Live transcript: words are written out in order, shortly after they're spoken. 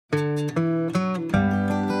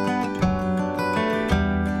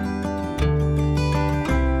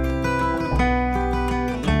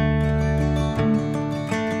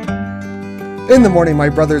In the morning, my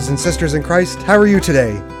brothers and sisters in Christ, how are you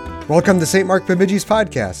today? Welcome to St. Mark Bemidji's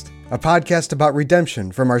podcast, a podcast about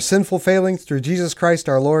redemption from our sinful failings through Jesus Christ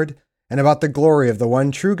our Lord, and about the glory of the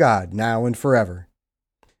one true God, now and forever.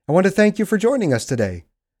 I want to thank you for joining us today.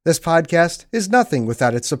 This podcast is nothing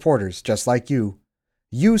without its supporters, just like you.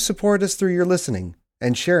 You support us through your listening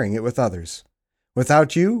and sharing it with others.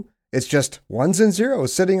 Without you, it's just ones and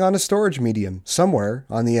zeros sitting on a storage medium somewhere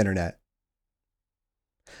on the internet.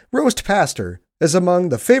 Roast pastor is among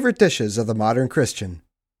the favorite dishes of the modern Christian.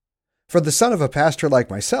 For the son of a pastor like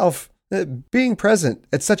myself, being present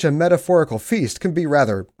at such a metaphorical feast can be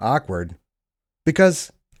rather awkward.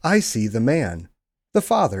 Because I see the man, the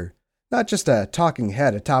Father, not just a talking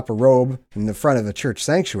head atop a robe in the front of a church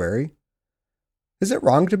sanctuary. Is it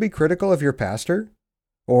wrong to be critical of your pastor?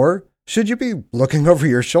 Or should you be looking over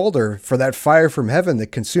your shoulder for that fire from heaven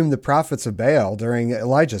that consumed the prophets of Baal during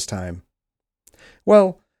Elijah's time?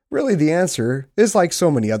 Well, really the answer is like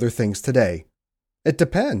so many other things today. It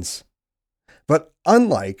depends. But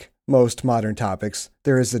unlike most modern topics,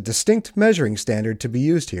 there is a distinct measuring standard to be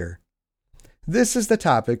used here. This is the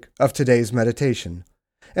topic of today's meditation.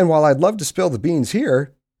 And while I'd love to spill the beans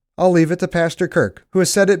here, I'll leave it to Pastor Kirk, who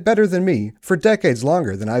has said it better than me for decades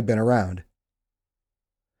longer than I've been around.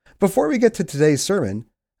 Before we get to today's sermon,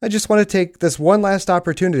 I just want to take this one last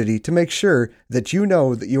opportunity to make sure that you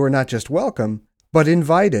know that you are not just welcome, but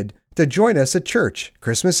invited to join us at church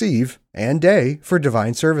Christmas Eve and day for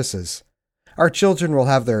divine services. Our children will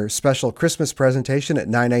have their special Christmas presentation at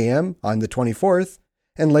 9 a.m. on the 24th,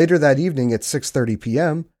 and later that evening at 6:30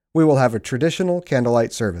 p.m., we will have a traditional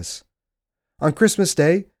candlelight service. On Christmas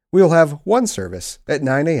Day, we will have one service at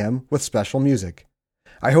 9 a.m. with special music.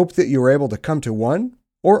 I hope that you are able to come to one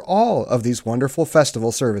or all of these wonderful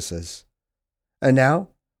festival services. And now,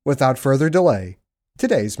 without further delay,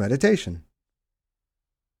 today's meditation.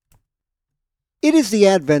 It is the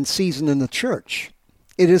Advent season in the church.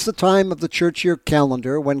 It is the time of the church year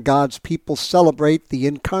calendar when God's people celebrate the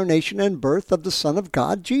incarnation and birth of the Son of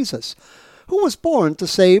God, Jesus, who was born to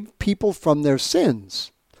save people from their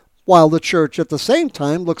sins, while the church at the same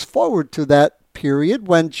time looks forward to that period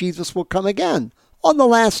when Jesus will come again on the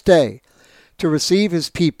last day to receive his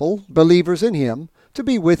people, believers in him, to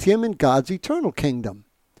be with him in God's eternal kingdom.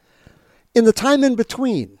 In the time in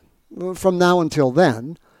between, from now until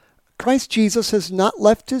then, Christ Jesus has not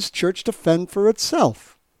left his church to fend for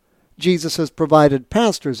itself. Jesus has provided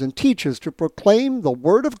pastors and teachers to proclaim the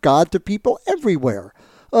word of God to people everywhere,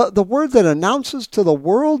 the word that announces to the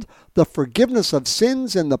world the forgiveness of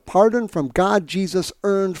sins and the pardon from God Jesus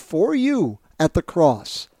earned for you at the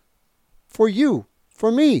cross. For you,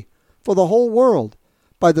 for me, for the whole world,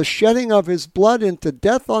 by the shedding of his blood into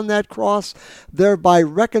death on that cross, thereby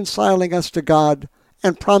reconciling us to God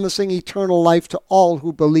and promising eternal life to all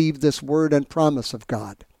who believe this word and promise of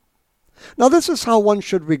God. Now this is how one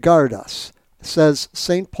should regard us, says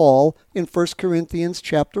St. Paul in 1 Corinthians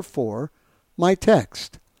chapter 4, my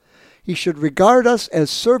text. He should regard us as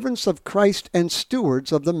servants of Christ and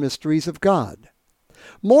stewards of the mysteries of God.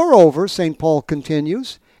 Moreover, St. Paul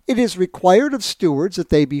continues, it is required of stewards that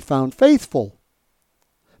they be found faithful.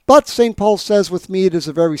 But, St. Paul says, with me it is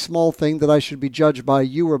a very small thing that I should be judged by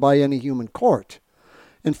you or by any human court.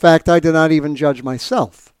 In fact, I do not even judge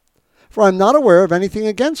myself. For I am not aware of anything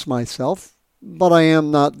against myself, but I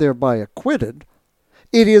am not thereby acquitted.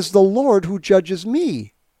 It is the Lord who judges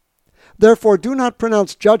me. Therefore do not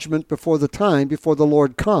pronounce judgment before the time, before the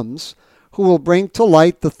Lord comes, who will bring to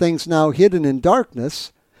light the things now hidden in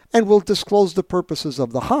darkness, and will disclose the purposes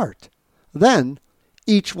of the heart. Then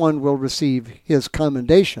each one will receive his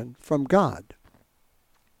commendation from God.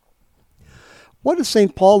 What is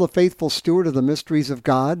St. Paul, the faithful steward of the mysteries of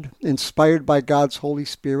God, inspired by God's Holy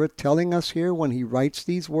Spirit, telling us here when he writes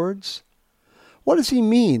these words? What does he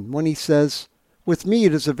mean when he says, with me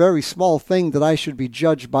it is a very small thing that I should be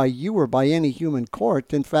judged by you or by any human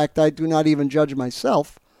court. In fact, I do not even judge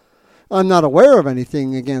myself. I'm not aware of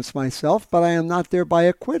anything against myself, but I am not thereby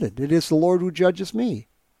acquitted. It is the Lord who judges me.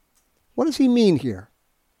 What does he mean here?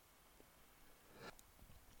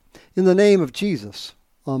 In the name of Jesus,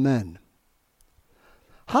 Amen.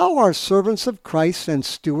 How are servants of Christ and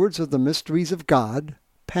stewards of the mysteries of God,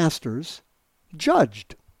 pastors,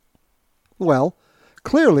 judged? Well,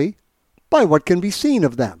 clearly, by what can be seen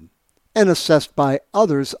of them, and assessed by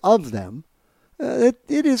others of them. It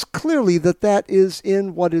is clearly that is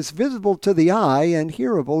in what is visible to the eye and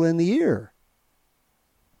hearable in the ear.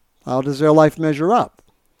 How does their life measure up?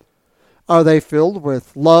 Are they filled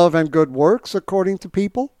with love and good works according to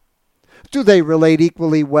people? Do they relate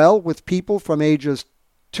equally well with people from ages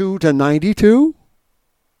 2 to 92,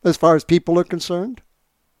 as far as people are concerned?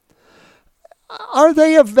 Are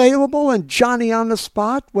they available and Johnny on the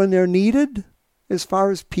spot when they're needed as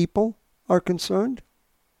far as people are concerned?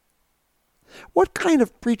 What kind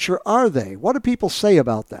of preacher are they? What do people say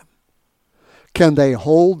about them? Can they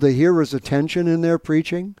hold the hearer's attention in their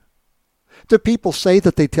preaching? Do people say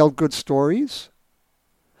that they tell good stories?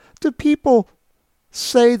 Do people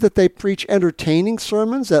say that they preach entertaining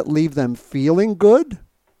sermons that leave them feeling good?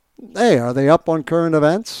 Hey, are they up on current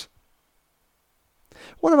events?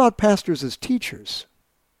 What about pastors as teachers?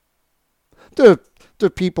 Do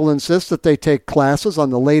people insist that they take classes on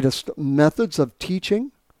the latest methods of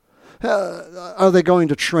teaching? Are they going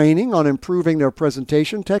to training on improving their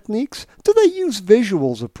presentation techniques? Do they use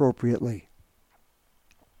visuals appropriately?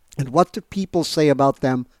 And what do people say about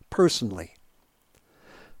them personally?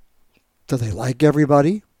 Do they like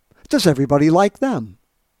everybody? Does everybody like them?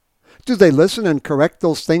 Do they listen and correct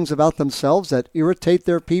those things about themselves that irritate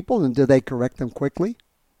their people, and do they correct them quickly?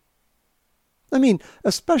 I mean,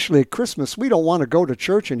 especially at Christmas, we don't want to go to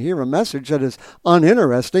church and hear a message that is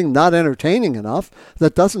uninteresting, not entertaining enough,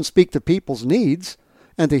 that doesn't speak to people's needs,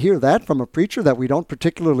 and to hear that from a preacher that we don't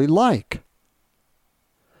particularly like.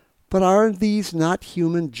 But are these not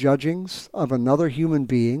human judgings of another human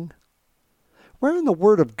being? Where in the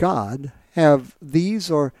Word of God have these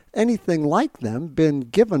or anything like them been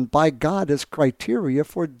given by God as criteria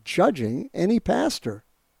for judging any pastor?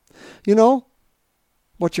 You know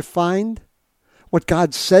what you find? What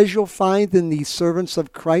God says you'll find in these servants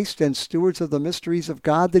of Christ and stewards of the mysteries of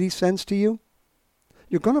God that he sends to you?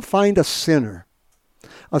 You're going to find a sinner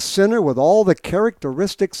with all the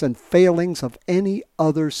characteristics and failings of any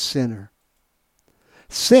other sinner.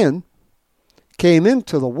 Sin came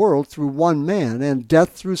into the world through one man, and death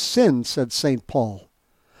through sin, said St. Paul.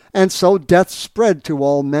 And so death spread to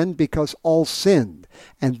all men because all sinned.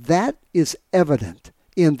 And that is evident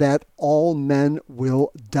in that all men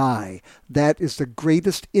will die. That is the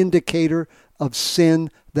greatest indicator of sin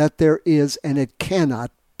that there is, and it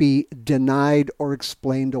cannot be denied or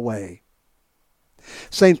explained away.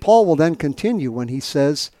 St. Paul will then continue when he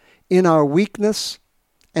says, in our weakness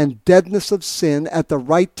and deadness of sin, at the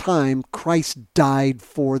right time, Christ died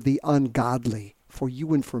for the ungodly, for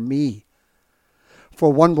you and for me.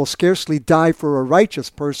 For one will scarcely die for a righteous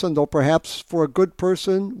person, though perhaps for a good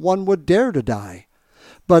person one would dare to die.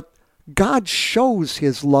 But God shows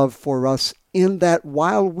his love for us in that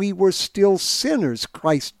while we were still sinners,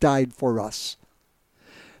 Christ died for us.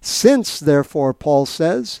 Since, therefore, Paul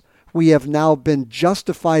says, we have now been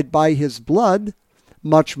justified by his blood,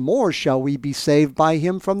 much more shall we be saved by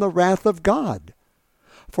him from the wrath of God.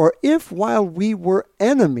 For if while we were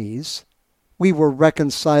enemies, we were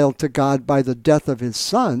reconciled to God by the death of his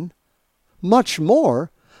Son, much more,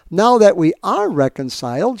 now that we are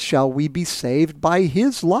reconciled, shall we be saved by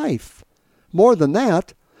his life. More than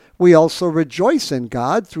that, we also rejoice in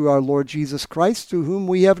God through our Lord Jesus Christ, through whom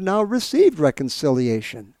we have now received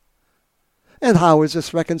reconciliation. And how is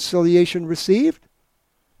this reconciliation received?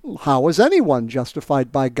 How is anyone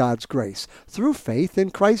justified by God's grace? Through faith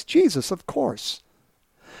in Christ Jesus, of course.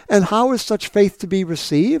 And how is such faith to be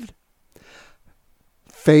received?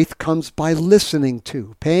 Faith comes by listening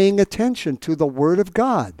to, paying attention to the Word of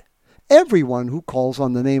God. Everyone who calls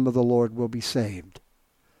on the name of the Lord will be saved.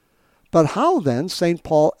 But how then, St.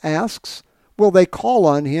 Paul asks, will they call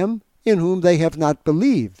on him in whom they have not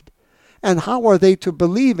believed? And how are they to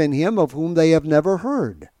believe in him of whom they have never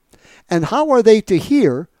heard? And how are they to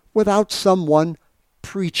hear without someone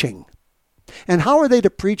preaching? And how are they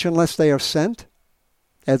to preach unless they are sent?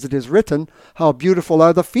 As it is written, how beautiful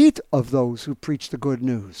are the feet of those who preach the good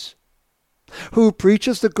news. Who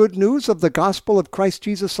preaches the good news of the gospel of Christ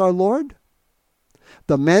Jesus our Lord?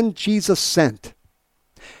 The men Jesus sent.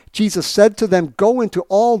 Jesus said to them, go into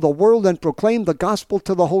all the world and proclaim the gospel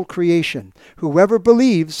to the whole creation. Whoever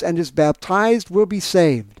believes and is baptized will be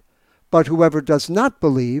saved, but whoever does not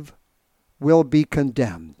believe will be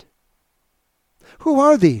condemned. Who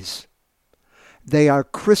are these? They are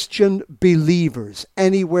Christian believers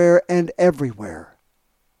anywhere and everywhere.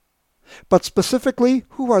 But specifically,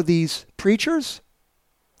 who are these preachers?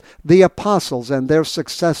 The apostles and their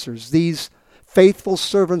successors, these faithful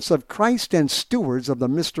servants of Christ and stewards of the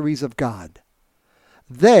mysteries of God.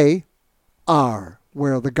 They are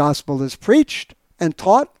where the gospel is preached and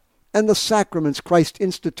taught, and the sacraments Christ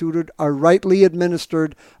instituted are rightly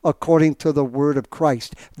administered according to the word of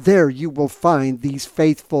Christ. There you will find these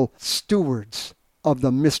faithful stewards of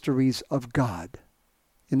the mysteries of God.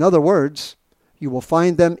 In other words, you will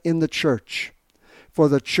find them in the church. For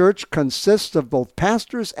the church consists of both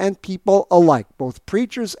pastors and people alike, both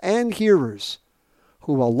preachers and hearers,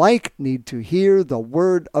 who alike need to hear the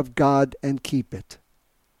word of God and keep it.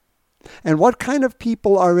 And what kind of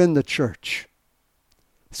people are in the church?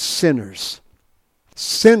 Sinners.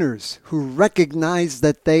 Sinners who recognize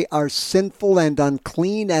that they are sinful and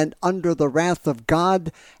unclean and under the wrath of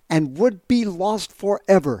God and would be lost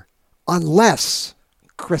forever unless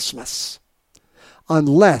Christmas.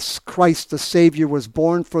 Unless Christ the Savior was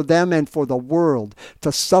born for them and for the world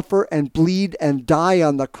to suffer and bleed and die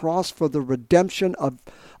on the cross for the redemption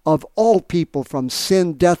of all people from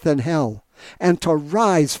sin, death, and hell, and to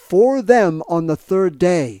rise for them on the third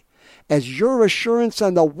day as your assurance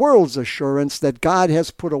and the world's assurance that God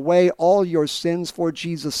has put away all your sins for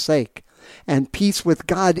Jesus' sake, and peace with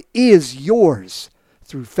God is yours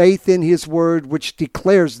through faith in His Word, which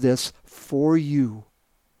declares this for you.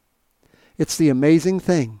 It's the amazing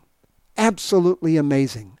thing, absolutely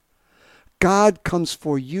amazing. God comes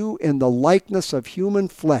for you in the likeness of human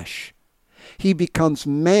flesh. He becomes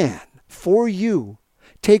man for you,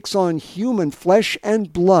 takes on human flesh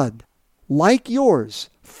and blood, like yours,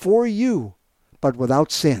 for you, but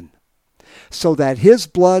without sin, so that His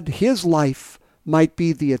blood, His life, might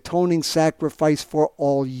be the atoning sacrifice for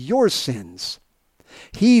all your sins.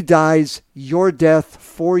 He dies your death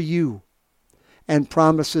for you and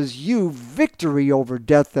promises you victory over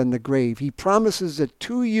death and the grave. He promises it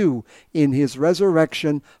to you in His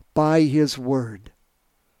resurrection by His word.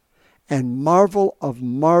 And marvel of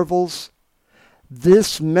marvels,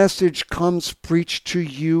 this message comes preached to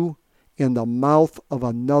you in the mouth of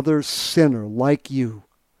another sinner like you,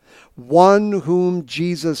 one whom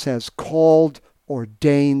Jesus has called,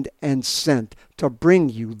 ordained, and sent to bring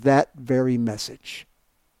you that very message.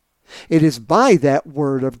 It is by that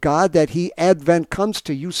word of God that Advent comes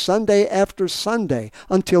to you Sunday after Sunday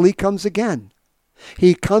until He comes again.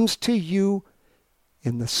 He comes to you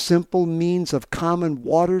in the simple means of common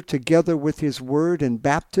water together with His word and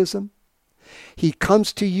baptism. He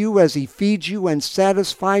comes to you as He feeds you and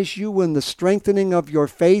satisfies you in the strengthening of your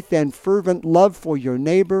faith and fervent love for your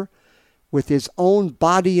neighbor with His own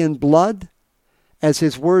body and blood, as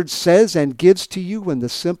His word says and gives to you in the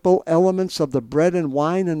simple elements of the bread and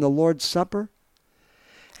wine in the Lord's Supper.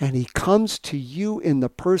 And He comes to you in the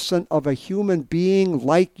person of a human being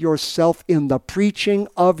like yourself in the preaching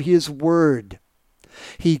of His word.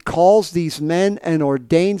 He calls these men and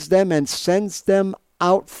ordains them and sends them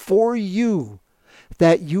out for you,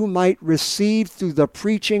 that you might receive through the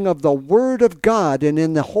preaching of the Word of God and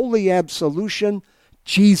in the holy absolution,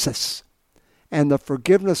 Jesus, and the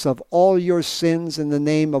forgiveness of all your sins in the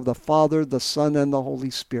name of the Father, the Son, and the Holy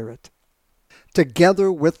Spirit.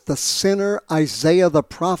 Together with the sinner Isaiah the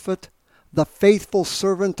prophet, the faithful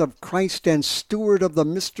servant of Christ and steward of the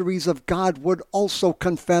mysteries of God would also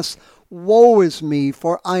confess, "Woe is me,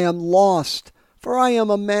 for I am lost. For I am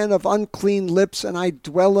a man of unclean lips, and I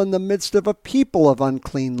dwell in the midst of a people of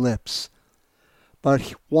unclean lips."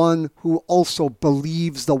 But one who also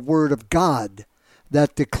believes the word of God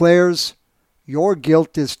that declares, your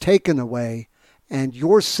guilt is taken away and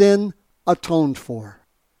your sin atoned for.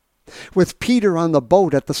 With Peter on the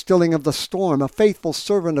boat at the stilling of the storm, a faithful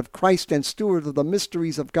servant of Christ and steward of the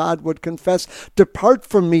mysteries of God would confess, "Depart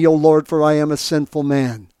from me, O Lord, for I am a sinful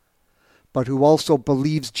man." But who also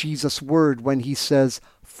believes Jesus' word when He says,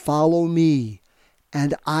 "Follow me,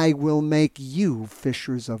 and I will make you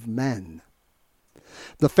fishers of men."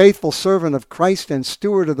 The faithful servant of Christ and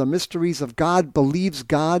steward of the mysteries of God believes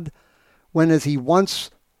God when, as he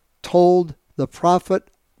once told the prophet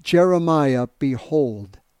Jeremiah,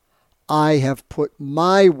 "Behold, I have put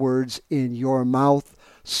my words in your mouth,"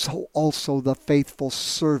 so also the faithful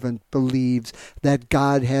servant believes that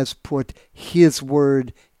God has put His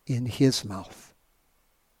word in his mouth.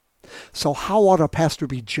 So how ought a pastor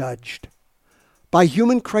be judged? By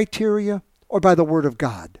human criteria or by the word of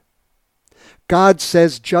God? God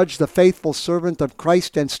says, "Judge the faithful servant of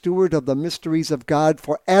Christ and steward of the mysteries of God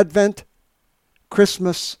for Advent,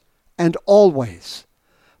 Christmas, and always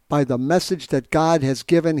by the message that God has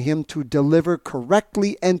given him to deliver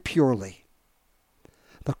correctly and purely."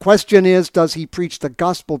 The question is, does he preach the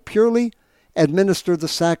gospel purely, administer the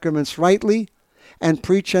sacraments rightly, and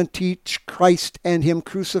preach and teach Christ and Him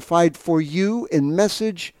crucified for you in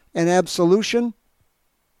message and absolution?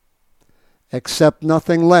 Accept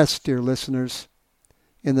nothing less, dear listeners.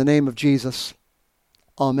 In the name of Jesus,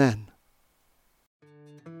 Amen.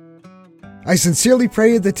 I sincerely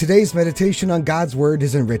pray that today's meditation on God's Word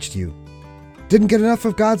has enriched you. Didn't get enough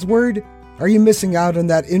of God's Word? Are you missing out on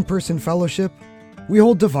that in-person fellowship? We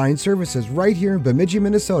hold divine services right here in Bemidji,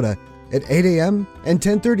 Minnesota at 8 a.m. and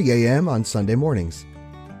 10:30 a.m. on Sunday mornings.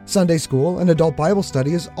 Sunday school and adult Bible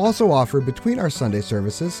study is also offered between our Sunday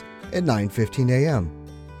services at 9:15 a.m.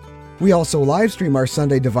 We also live stream our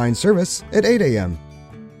Sunday divine service at 8 a.m.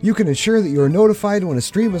 You can ensure that you are notified when a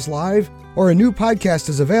stream is live or a new podcast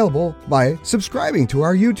is available by subscribing to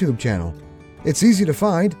our YouTube channel. It's easy to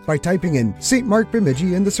find by typing in St. Mark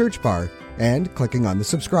Bemidji in the search bar and clicking on the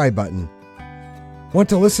subscribe button. Want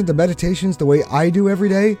to listen to meditations the way I do every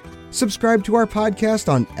day? Subscribe to our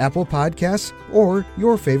podcast on Apple Podcasts or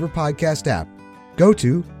your favorite podcast app. Go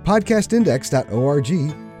to podcastindex.org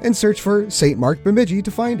and search for St. Mark Bemidji to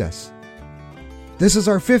find us. This is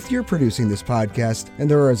our 5th year producing this podcast, and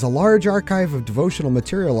there is a large archive of devotional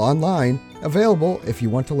material online available if you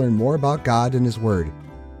want to learn more about God and His Word.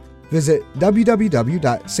 Visit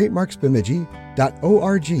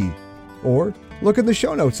www.stmarksbemidji.org or look in the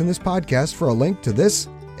show notes in this podcast for a link to this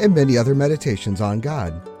and many other meditations on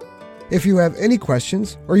God. If you have any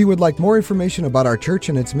questions or you would like more information about our church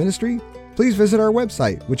and its ministry, please visit our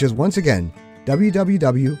website, which is once again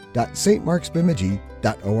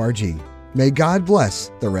www.stmarksbemidji.org. May God bless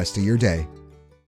the rest of your day.